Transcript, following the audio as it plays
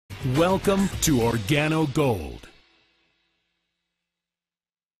Welcome to Organo Gold.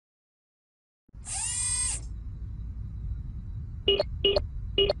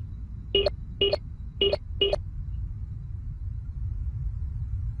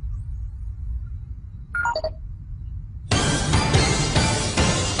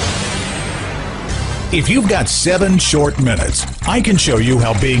 If you've got 7 short minutes, I can show you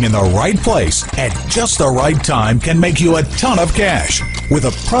how being in the right place at just the right time can make you a ton of cash with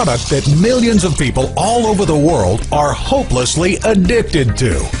a product that millions of people all over the world are hopelessly addicted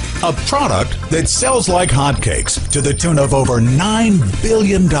to. A product that sells like hotcakes to the tune of over $9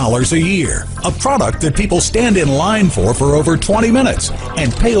 billion a year. A product that people stand in line for over 20 minutes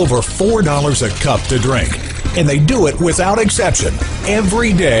and pay over $4 a cup to drink. And they do it without exception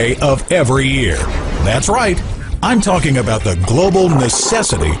every day of every year. That's right. I'm talking about the global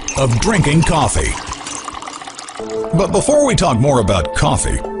necessity of drinking coffee. But before we talk more about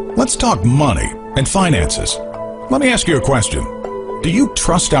coffee, let's talk money and finances. Let me ask you a question. Do you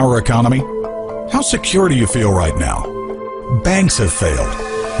trust our economy? How secure do you feel right now? Banks have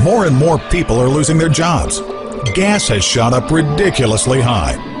failed. More and more people are losing their jobs. Gas has shot up ridiculously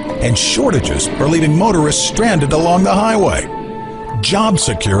high. And shortages are leaving motorists stranded along the highway. Job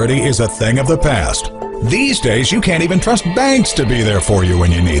security is a thing of the past. These days, you can't even trust banks to be there for you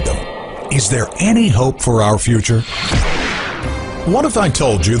when you need them. Is there any hope for our future? What if I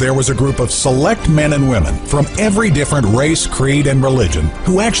told you there was a group of select men and women from every different race, creed, and religion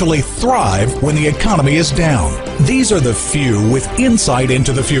who actually thrive when the economy is down? These are the few with insight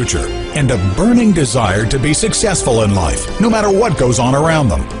into the future and a burning desire to be successful in life, no matter what goes on around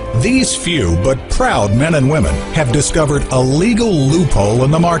them. These few but proud men and women have discovered a legal loophole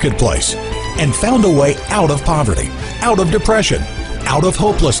in the marketplace and found a way out of poverty, out of depression, out of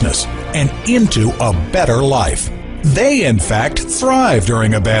hopelessness, and into a better life. They, in fact, thrive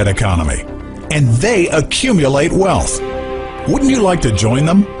during a bad economy, and they accumulate wealth. Wouldn't you like to join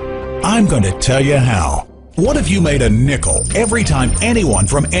them? I'm going to tell you how. What if you made a nickel every time anyone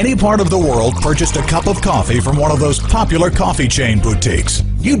from any part of the world purchased a cup of coffee from one of those popular coffee chain boutiques?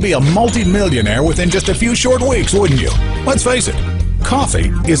 You'd be a multi-millionaire within just a few short weeks, wouldn't you? Let's face it,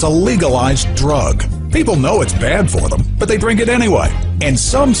 coffee is a legalized drug. People know it's bad for them, but they drink it anyway. And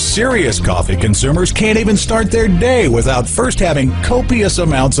some serious coffee consumers can't even start their day without first having copious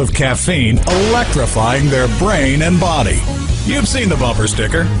amounts of caffeine electrifying their brain and body. You've seen the bumper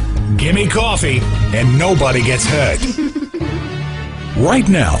sticker. Gimme coffee, and nobody gets hurt. Right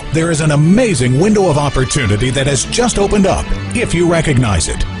now, there is an amazing window of opportunity that has just opened up, if you recognize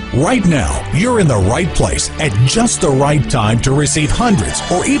it. Right now, you're in the right place at just the right time to receive hundreds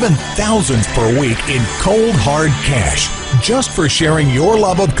or even thousands per week in cold, hard cash, just for sharing your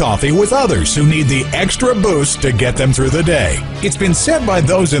love of coffee with others who need the extra boost to get them through the day. It's been said by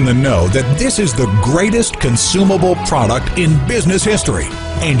those in the know that this is the greatest consumable product in business history,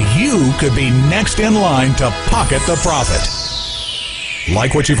 and you could be next in line to pocket the profit.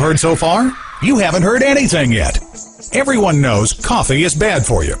 Like what you've heard so far? You haven't heard anything yet. Everyone knows coffee is bad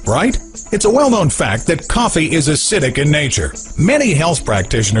for you, right? It's a well-known fact that coffee is acidic in nature. Many health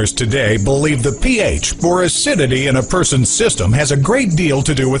practitioners today believe the pH, or acidity, in a person's system has a great deal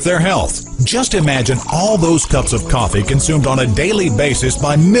to do with their health. Just imagine all those cups of coffee consumed on a daily basis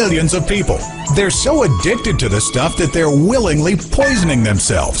by millions of people. They're so addicted to the stuff that they're willingly poisoning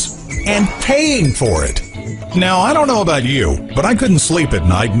themselves and paying for it. Now, I don't know about you, but I couldn't sleep at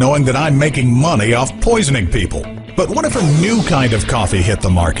night knowing that I'm making money off poisoning people. But what if a new kind of coffee hit the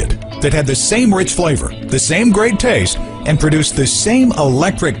market that had the same rich flavor, the same great taste, and produced the same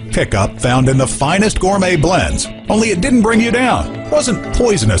electric pickup found in the finest gourmet blends, only it didn't bring you down, wasn't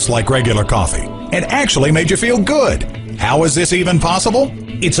poisonous like regular coffee, and actually made you feel good? How is this even possible?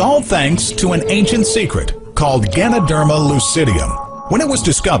 It's all thanks to an ancient secret called Ganoderma lucidium. When it was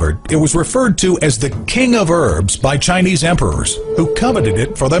discovered, it was referred to as the king of herbs by Chinese emperors, who coveted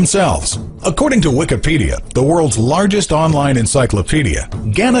it for themselves. According to Wikipedia, the world's largest online encyclopedia,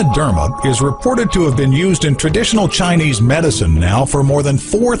 Ganoderma is reported to have been used in traditional Chinese medicine now for more than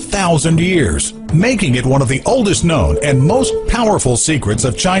 4,000 years, making it one of the oldest known and most powerful secrets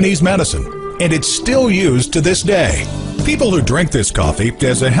of Chinese medicine. And it's still used to this day. People who drink this coffee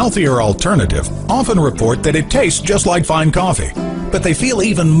as a healthier alternative often report that it tastes just like fine coffee, but they feel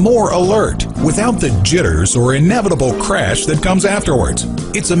even more alert without the jitters or inevitable crash that comes afterwards.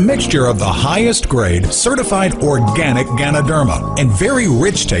 It's a mixture of the highest grade certified organic Ganoderma and very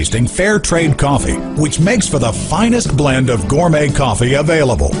rich tasting fair trade coffee, which makes for the finest blend of gourmet coffee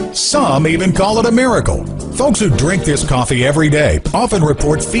available. Some even call it a miracle. Folks who drink this coffee every day often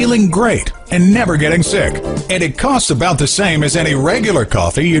report feeling great and never getting sick. And it costs about the same as any regular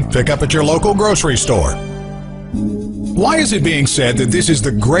coffee you'd pick up at your local grocery store. Why is it being said that this is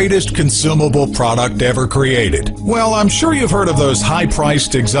the greatest consumable product ever created? Well, I'm sure you've heard of those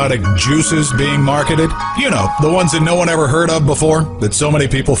high-priced exotic juices being marketed. You know, the ones that no one ever heard of before, that so many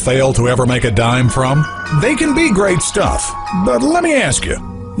people fail to ever make a dime from. They can be great stuff, but let me ask you,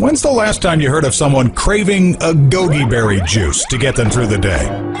 when's the last time you heard of someone craving a goji berry juice to get them through the day?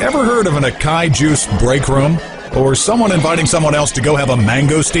 Ever heard of an acai juice break room? Or someone inviting someone else to go have a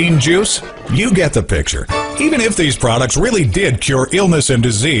mangosteen juice? You get the picture. Even if these products really did cure illness and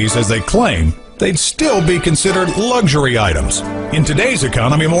disease as they claim, they'd still be considered luxury items in today's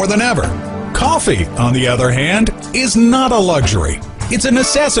economy more than ever. Coffee, on the other hand, is not a luxury. It's a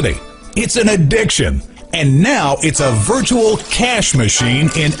necessity. It's an addiction. And now it's a virtual cash machine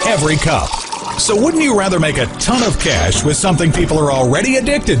in every cup. So wouldn't you rather make a ton of cash with something people are already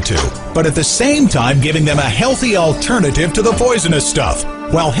addicted to, but at the same time giving them a healthy alternative to the poisonous stuff,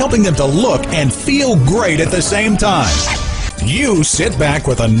 while helping them to look and feel great at the same time? You sit back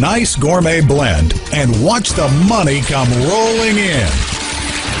with a nice gourmet blend and watch the money come rolling in.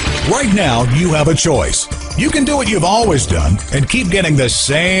 Right now, you have a choice. You can do what you've always done and keep getting the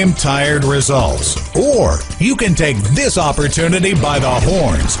same tired results. Or you can take this opportunity by the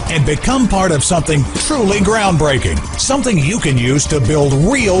horns and become part of something truly groundbreaking. Something you can use to build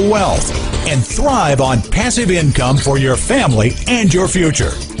real wealth and thrive on passive income for your family and your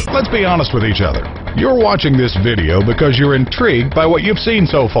future. Let's be honest with each other. You're watching this video because you're intrigued by what you've seen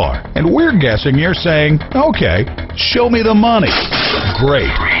so far. And we're guessing you're saying, okay, show me the money.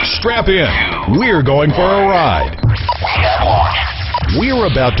 Great. Strap in. We're going for a ride.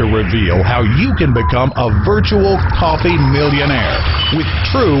 We're about to reveal how you can become a virtual coffee millionaire with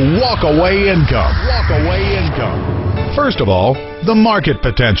true walk-away income. First of all, the market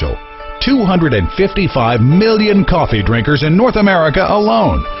potential. 255 million coffee drinkers in North America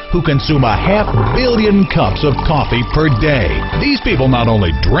alone who consume 500 million cups of coffee per day. These people not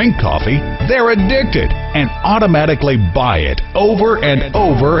only drink coffee, they're addicted and automatically buy it over and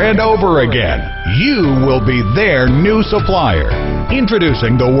over and over again. You will be their new supplier.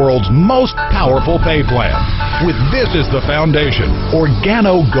 Introducing the world's most powerful pay plan. With this as the foundation,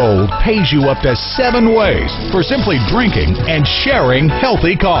 Organo Gold pays you up to 7 ways for simply drinking and sharing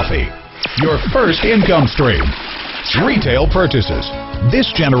healthy coffee. Your first income stream. Retail purchases.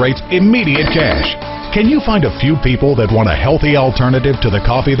 This generates immediate cash. Can you find a few people that want a healthy alternative to the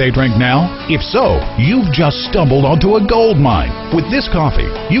coffee they drink now? If so, you've just stumbled onto a gold mine. With this coffee,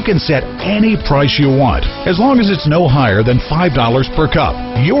 you can set any price you want, as long as it's no higher than $5 per cup.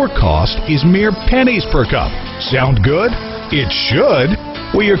 Your cost is mere pennies per cup. Sound good? It should.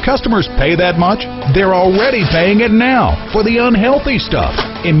 Will your customers pay that much? They're already paying it now for the unhealthy stuff.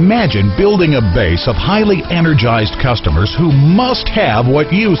 Imagine building a base of highly energized customers who must have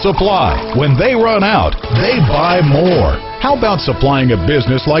what you supply. When they run out, they buy more. How about supplying a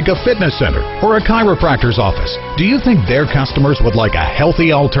business like a fitness center or a chiropractor's office? Do you think their customers would like a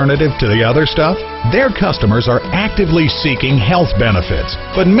healthy alternative to the other stuff? Their customers are actively seeking health benefits,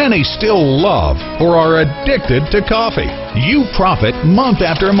 but many still love or are addicted to coffee. You profit month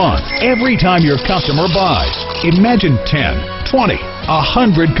after month every time your customer buys. Imagine 10, 20,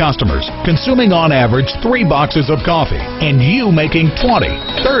 100 customers consuming on average 3 boxes of coffee, and you making $20,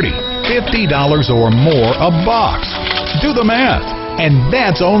 $30, $50 or more a box. Do the math, and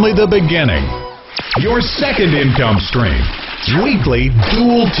that's only the beginning. Your second income stream, weekly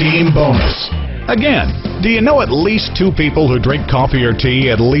dual team bonus. Again, do you know at least 2 people who drink coffee or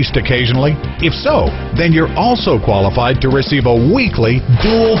tea at least occasionally? If so, then you're also qualified to receive a weekly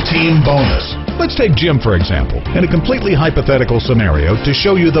dual team bonus. Let's take Jim, for example, in a completely hypothetical scenario to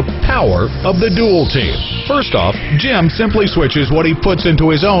show you the power of the dual team. First off, Jim simply switches what he puts into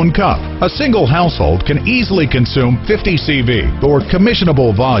his own cup. A single household can easily consume 50 CV, or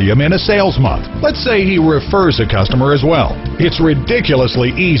commissionable volume, in a sales month. Let's say he refers a customer as well. It's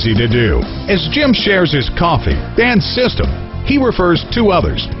ridiculously easy to do. As Jim shares his coffee and system, he refers 2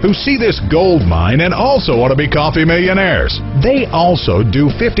 others who see this gold mine and also want to be coffee millionaires. They also do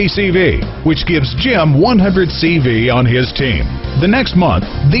 50 CV, which gives Jim 100 CV on his team. The next month,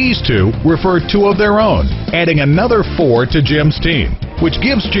 these 2 refer 2 of their own, adding another 4 to Jim's team, which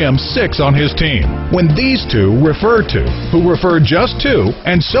gives Jim 6 on his team. When these 2 refer 2, who refer just 2,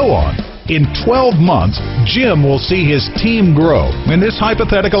 and so on, In 12 months, Jim will see his team grow, in this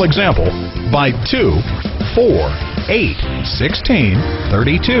hypothetical example, by 2, 4, 8, 16,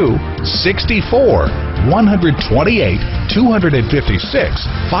 32, 64, 128, 256,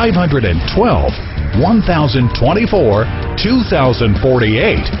 512, 1,024,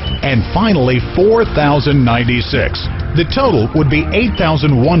 2,048, and finally 4,096. The total would be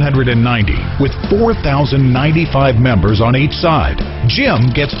 8,190, with 4,095 members on each side. Jim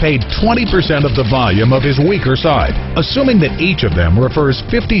gets paid 20% of the volume of his weaker side, assuming that each of them refers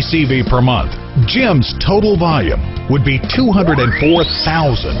 50 CV per month. Jim's total volume would be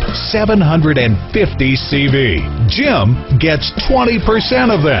 204,750 CV. Jim gets 20%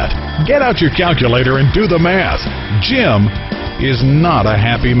 of that. Get out your calculator and do the math. Jim is not a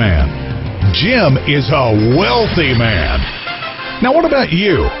happy man. Jim is a wealthy man. Now what about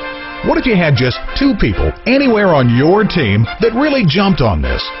you? What if you had just 2 people anywhere on your team that really jumped on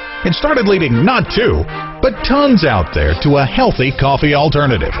this and started leading not 2, but tons out there to a healthy coffee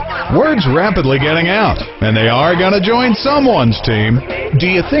alternative? Word's rapidly getting out, and they are going to join someone's team. Do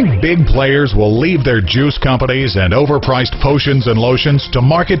you think big players will leave their juice companies and overpriced potions and lotions to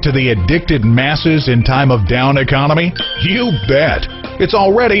market to the addicted masses in time of down economy? You bet. It's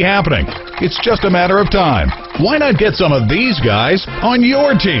already happening. It's just a matter of time. Why not get some of these guys on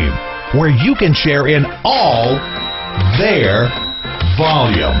your team, where you can share in all their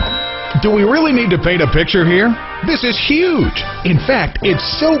volume? Do we really need to paint a picture here? This is huge. In fact, it's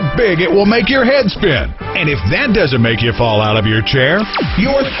so big it will make your head spin. And if that doesn't make you fall out of your chair,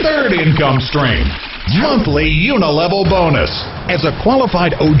 your third income stream, monthly unilevel bonus. As a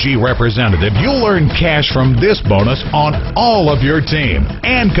qualified OG representative, you'll earn cash from this bonus on all of your team,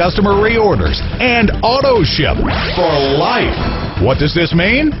 and customer reorders, and auto ship for life. What does this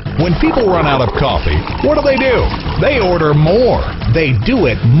mean? When people run out of coffee, what do? They order more. They do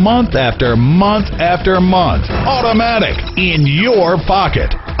it month after month after month. Automatic, in your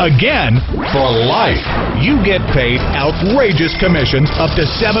pocket. Again, for life. You get paid outrageous commissions up to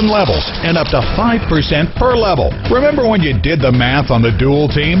 7 levels and up to 5% per level. Remember when you did the math on the dual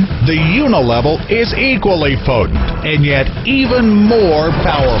team? The unilevel is equally potent and yet even more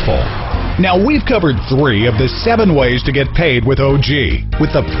powerful. Now, we've covered 3 of the 7 ways to get paid with OG.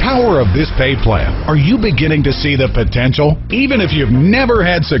 With the power of this pay plan, are you beginning to see the potential? Even if you've never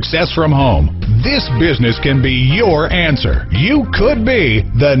had success from home, this business can be your answer. You could be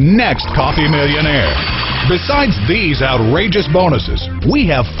the next coffee millionaire. Besides these outrageous bonuses, we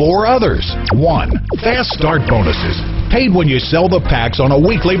have 4 others. 1. Fast start bonuses, paid when you sell the packs on a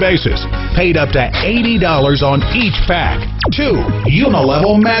weekly basis, paid up to $80 on each pack. 2.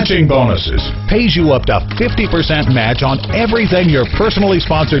 Unilevel matching bonuses, pays you up to 50% match on everything your personally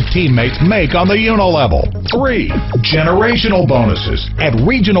sponsored teammates make on the Unilevel. 3. Generational bonuses. At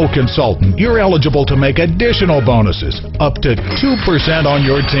Regional Consultant, you're eligible to make additional bonuses, up to 2% on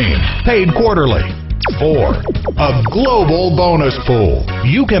your team, paid quarterly. 4. A global bonus pool.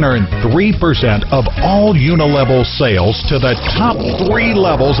 You can earn 3% of all Unilevel sales to the top 3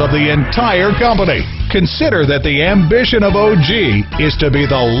 levels of the entire company. Consider that the ambition of OG is to be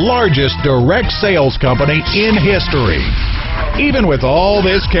the largest direct sales company in history. Even with all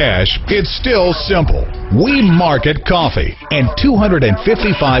this cash, it's still simple. We market coffee, and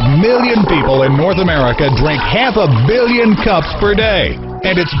 255 million people in North America drink 500 million cups per day.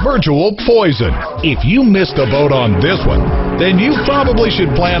 And it's virtual poison. If you missed the boat on this one, then you probably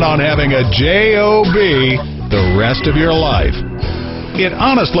should plan on having a job the rest of your life. It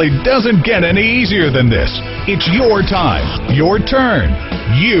honestly doesn't get any easier than this. It's your time, your turn.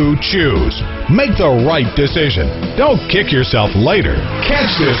 You choose. Make the right decision. Don't kick yourself later.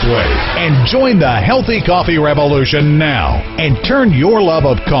 Catch this wave and join the healthy coffee revolution now, and turn your love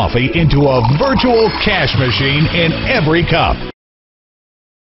of coffee into a virtual cash machine in every cup.